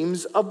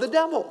schemes of the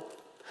devil.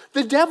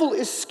 The devil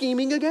is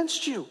scheming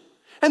against you.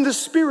 And the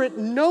Spirit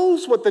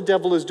knows what the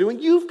devil is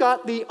doing. You've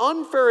got the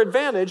unfair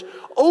advantage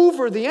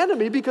over the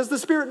enemy because the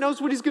Spirit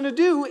knows what he's going to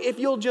do if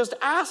you'll just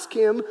ask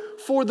him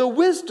for the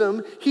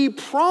wisdom he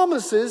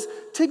promises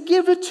to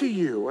give it to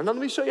you. And let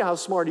me show you how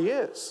smart he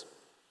is.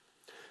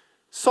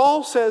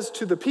 Saul says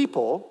to the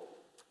people,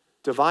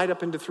 divide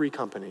up into 3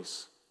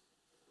 companies.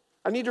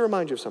 I need to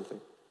remind you of something.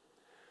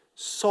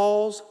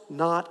 Saul's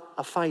not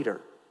a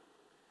fighter.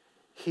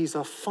 He's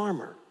a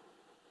farmer.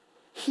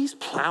 He's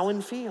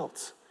plowing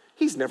fields.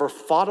 He's never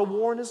fought a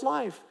war in his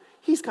life.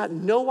 He's got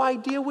no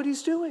idea what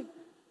he's doing.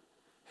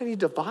 And he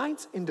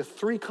divides into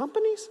 3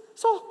 companies?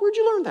 Saul, where'd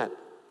you learn that?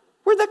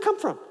 Where'd that come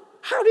from?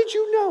 How did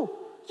you know?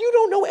 You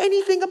don't know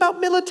anything about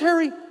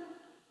military.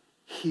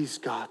 He's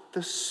got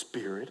the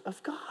Spirit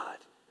of God.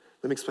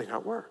 Let me explain how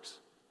it works.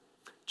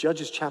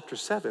 Judges chapter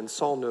 7,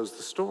 Saul knows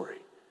the story.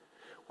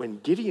 When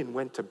Gideon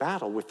went to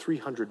battle with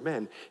 300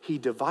 men, he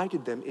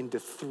divided them into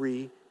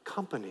 3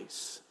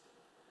 companies.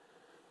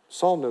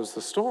 Saul knows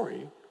the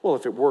story. Well,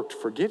 if it worked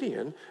for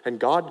Gideon and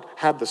God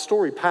had the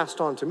story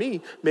passed on to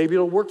me, maybe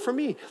it'll work for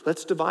me.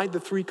 Let's divide the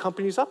 3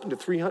 companies up into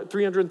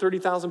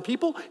 330,000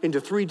 people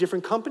into 3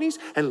 different companies,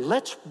 and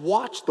let's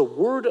watch the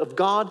word of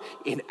God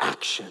in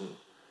action.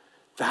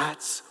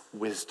 That's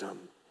wisdom.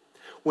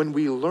 When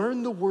we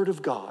learn the word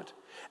of God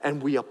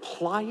and we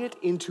apply it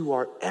into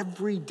our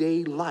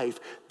everyday life,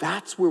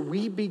 that's where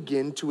we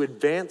begin to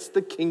advance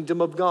the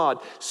kingdom of God.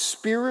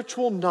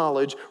 Spiritual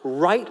knowledge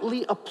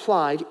rightly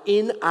applied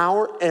in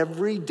our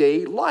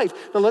everyday life.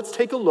 Now let's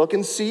take a look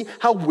and see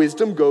how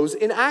wisdom goes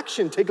in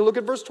action. Take a look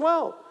at verse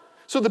 12.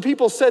 So the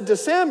people said to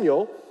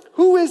Samuel,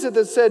 who is it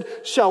that said,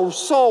 shall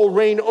Saul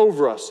reign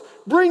over us?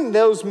 Bring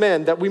those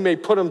men that we may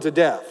put him to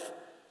death.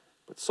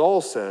 But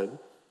Saul said,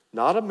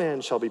 not a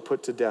man shall be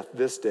put to death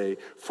this day,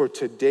 for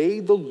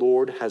today the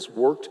Lord has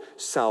worked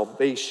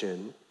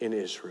salvation in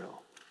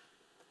Israel.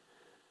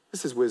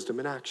 This is wisdom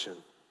in action.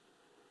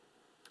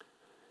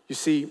 You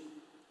see,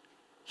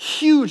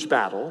 huge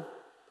battle,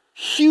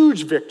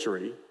 huge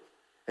victory,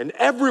 and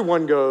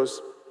everyone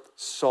goes,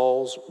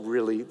 Saul's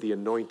really the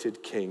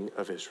anointed king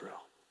of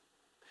Israel.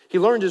 He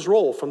learned his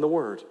role from the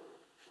word.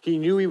 He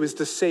knew he was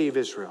to save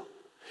Israel.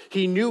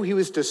 He knew he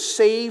was to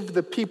save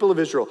the people of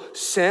Israel.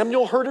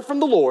 Samuel heard it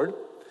from the Lord.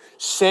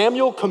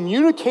 Samuel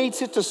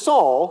communicates it to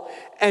Saul,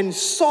 and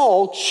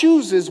Saul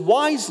chooses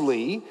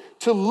wisely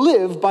to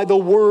live by the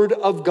word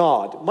of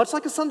God. Much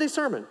like a Sunday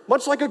sermon,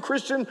 much like a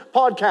Christian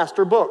podcast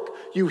or book.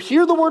 You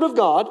hear the word of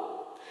God,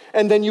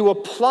 and then you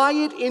apply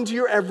it into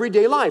your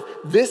everyday life.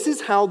 This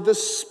is how the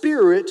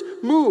Spirit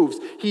moves.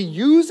 He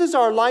uses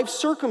our life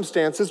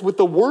circumstances with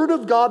the word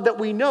of God that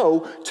we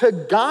know to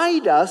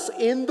guide us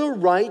in the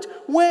right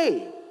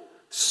way.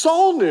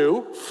 Saul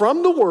knew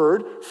from the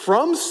word,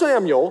 from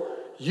Samuel,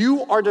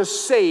 you are to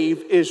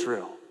save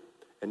Israel.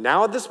 And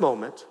now at this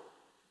moment,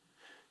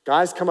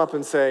 guys come up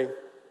and say,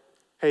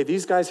 hey,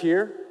 these guys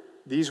here,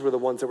 these were the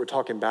ones that were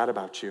talking bad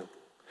about you.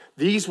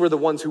 These were the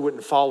ones who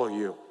wouldn't follow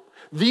you.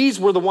 These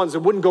were the ones that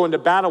wouldn't go into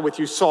battle with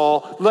you,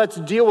 Saul. Let's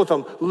deal with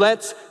them.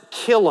 Let's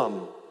kill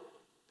them.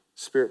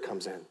 Spirit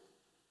comes in.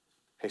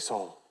 Hey,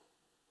 Saul,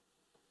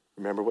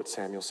 remember what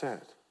Samuel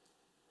said.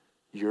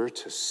 You're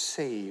to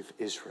save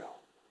Israel.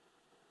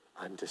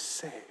 I'm to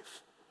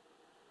save.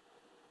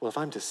 Well, if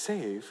I'm to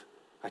save,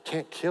 I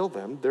can't kill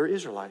them. They're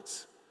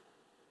Israelites.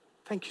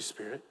 Thank you,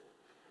 Spirit.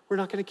 We're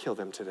not going to kill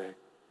them today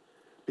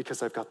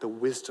because I've got the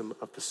wisdom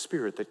of the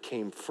Spirit that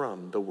came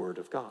from the Word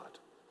of God.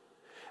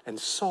 And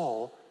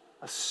Saul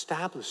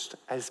established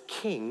as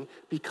king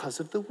because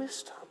of the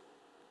wisdom.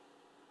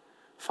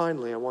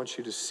 Finally, I want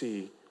you to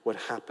see what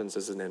happens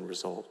as an end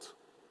result.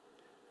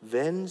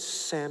 Then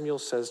Samuel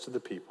says to the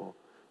people,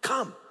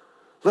 come,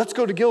 let's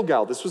go to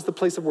Gilgal. This was the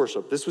place of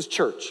worship. This was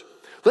church.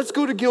 Let's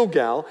go to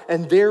Gilgal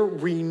and there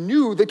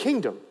renew the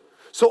kingdom.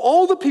 So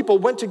all the people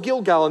went to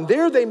Gilgal, and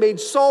there they made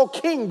Saul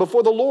king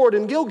before the Lord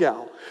in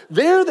Gilgal.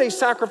 There they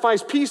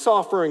sacrificed peace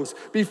offerings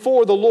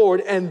before the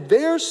Lord, and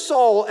there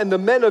Saul and the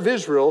men of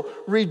Israel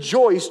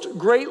rejoiced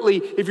greatly.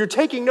 If you're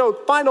taking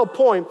note, final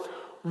point,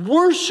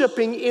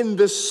 worshiping in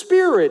the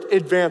Spirit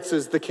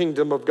advances the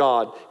kingdom of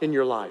God in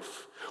your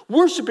life.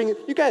 Worshiping,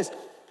 you guys,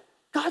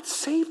 God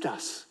saved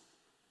us.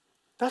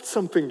 That's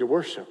something to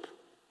worship.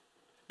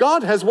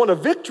 God has won a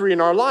victory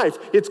in our life.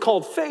 It's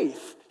called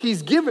faith.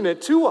 He's given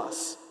it to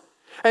us.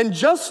 And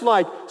just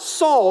like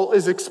Saul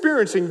is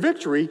experiencing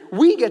victory,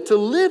 we get to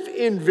live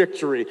in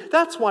victory.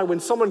 That's why when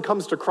someone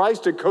comes to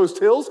Christ at Coast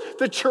Hills,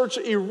 the church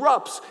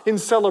erupts in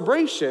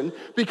celebration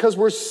because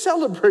we're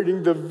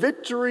celebrating the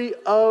victory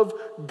of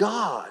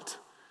God.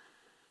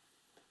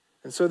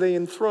 And so they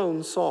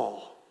enthrone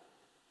Saul.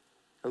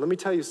 And let me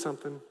tell you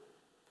something.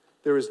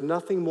 There is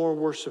nothing more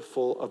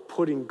worshipful of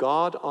putting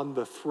God on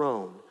the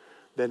throne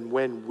than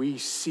when we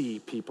see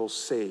people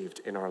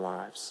saved in our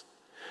lives.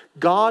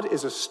 God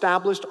is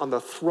established on the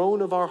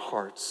throne of our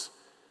hearts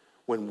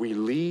when we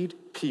lead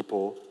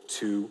people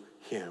to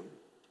him.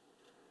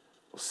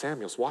 Well,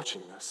 Samuel's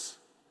watching this.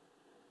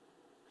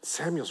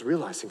 Samuel's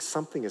realizing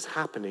something is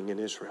happening in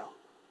Israel.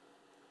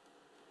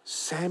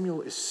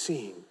 Samuel is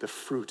seeing the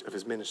fruit of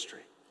his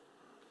ministry.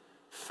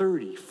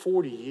 30,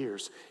 40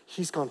 years,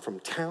 he's gone from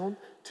town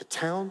to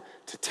town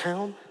to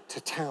town to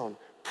town,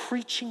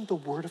 preaching the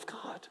word of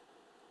God.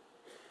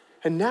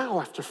 And now,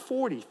 after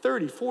 40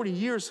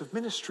 years of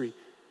ministry,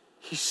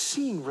 he's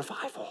seeing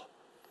revival.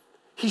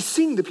 He's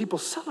seeing the people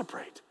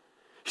celebrate.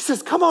 He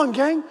says, come on,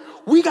 gang,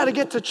 we got to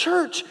get to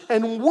church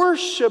and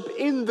worship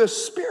in the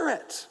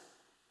Spirit.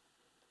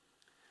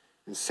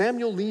 And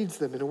Samuel leads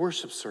them in a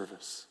worship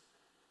service.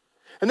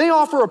 And they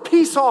offer a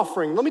peace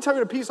offering. Let me tell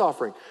you what a peace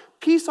offering.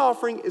 Peace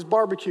offering is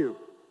barbecue.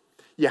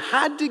 You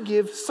had to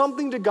give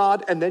something to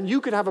God, and then you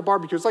could have a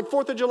barbecue. It's like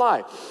 4th of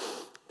July.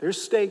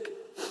 There's steak.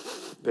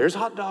 There's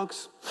hot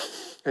dogs.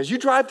 As you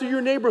drive through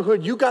your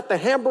neighborhood, you got the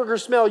hamburger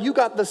smell, you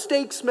got the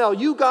steak smell,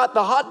 you got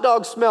the hot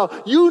dog smell.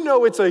 You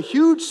know it's a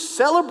huge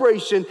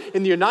celebration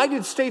in the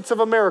United States of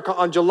America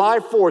on July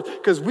 4th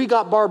because we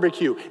got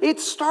barbecue. It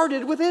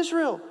started with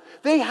Israel.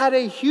 They had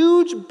a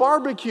huge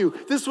barbecue.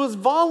 This was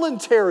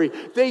voluntary.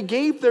 They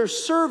gave their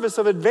service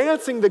of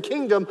advancing the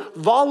kingdom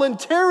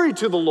voluntary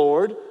to the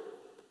Lord,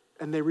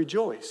 and they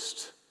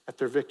rejoiced at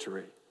their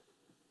victory.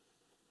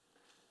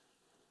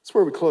 That's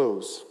where we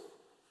close.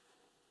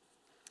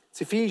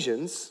 It's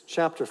Ephesians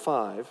chapter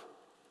 5.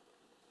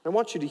 I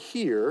want you to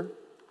hear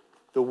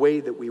the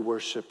way that we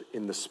worship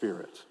in the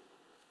Spirit.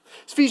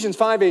 It's Ephesians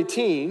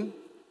 5:18.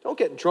 Don't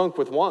get drunk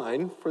with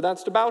wine, for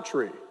that's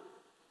debauchery,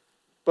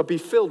 but be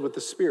filled with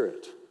the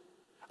Spirit,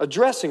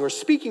 addressing or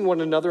speaking one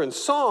another in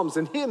psalms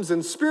and hymns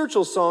and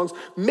spiritual songs,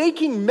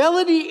 making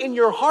melody in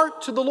your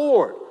heart to the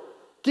Lord,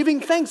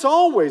 giving thanks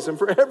always and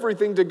for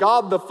everything to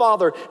God the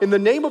Father in the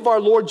name of our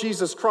Lord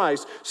Jesus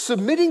Christ,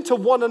 submitting to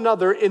one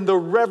another in the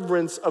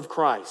reverence of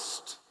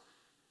Christ.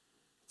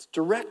 It's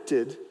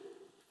directed.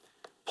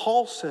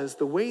 Paul says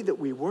the way that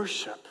we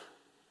worship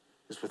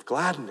is with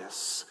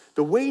gladness.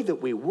 The way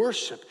that we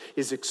worship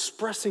is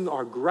expressing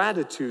our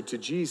gratitude to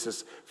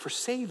Jesus for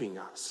saving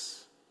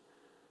us.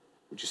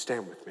 Would you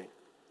stand with me?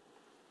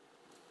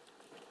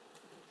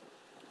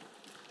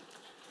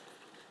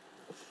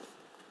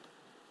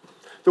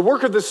 The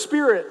work of the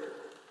Spirit,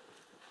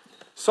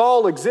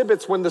 Saul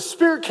exhibits when the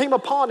Spirit came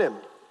upon him.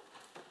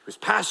 He was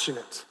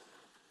passionate.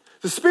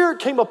 The Spirit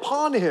came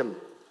upon him.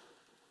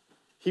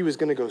 He was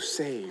going to go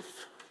save.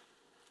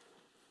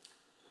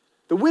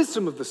 The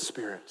wisdom of the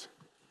Spirit.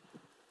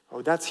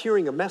 Oh, that's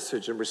hearing a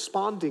message and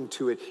responding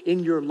to it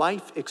in your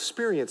life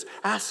experience,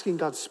 asking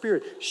God's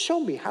Spirit, show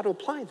me how to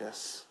apply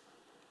this.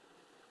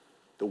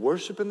 The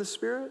worship in the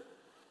Spirit,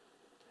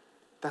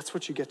 that's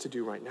what you get to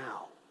do right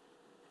now.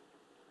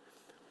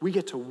 We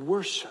get to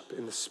worship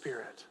in the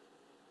Spirit.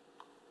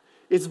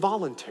 It's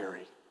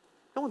voluntary.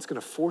 No one's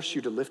going to force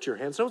you to lift your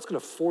hands. No one's going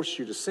to force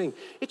you to sing.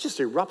 It just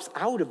erupts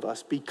out of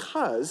us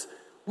because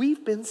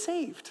we've been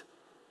saved.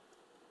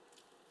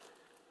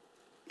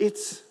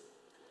 It's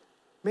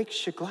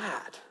makes you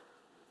glad.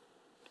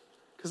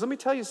 Because let me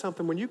tell you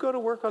something, when you go to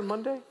work on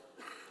Monday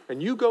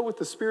and you go with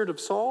the spirit of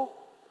Saul,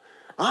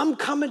 I'm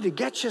coming to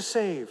get you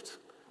saved,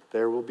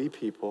 there will be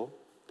people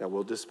that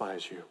will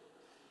despise you.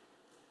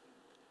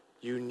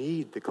 You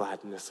need the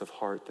gladness of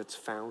heart that's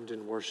found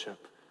in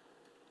worship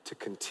to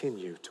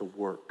continue to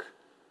work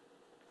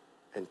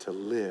and to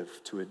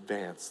live to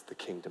advance the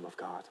kingdom of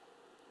God.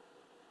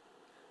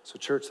 So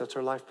church, that's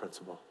our life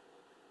principle.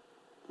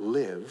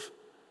 Live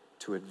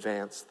to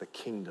advance the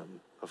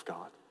kingdom of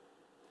God.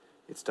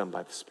 It's done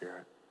by the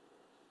Spirit.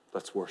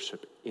 Let's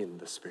worship in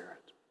the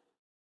Spirit.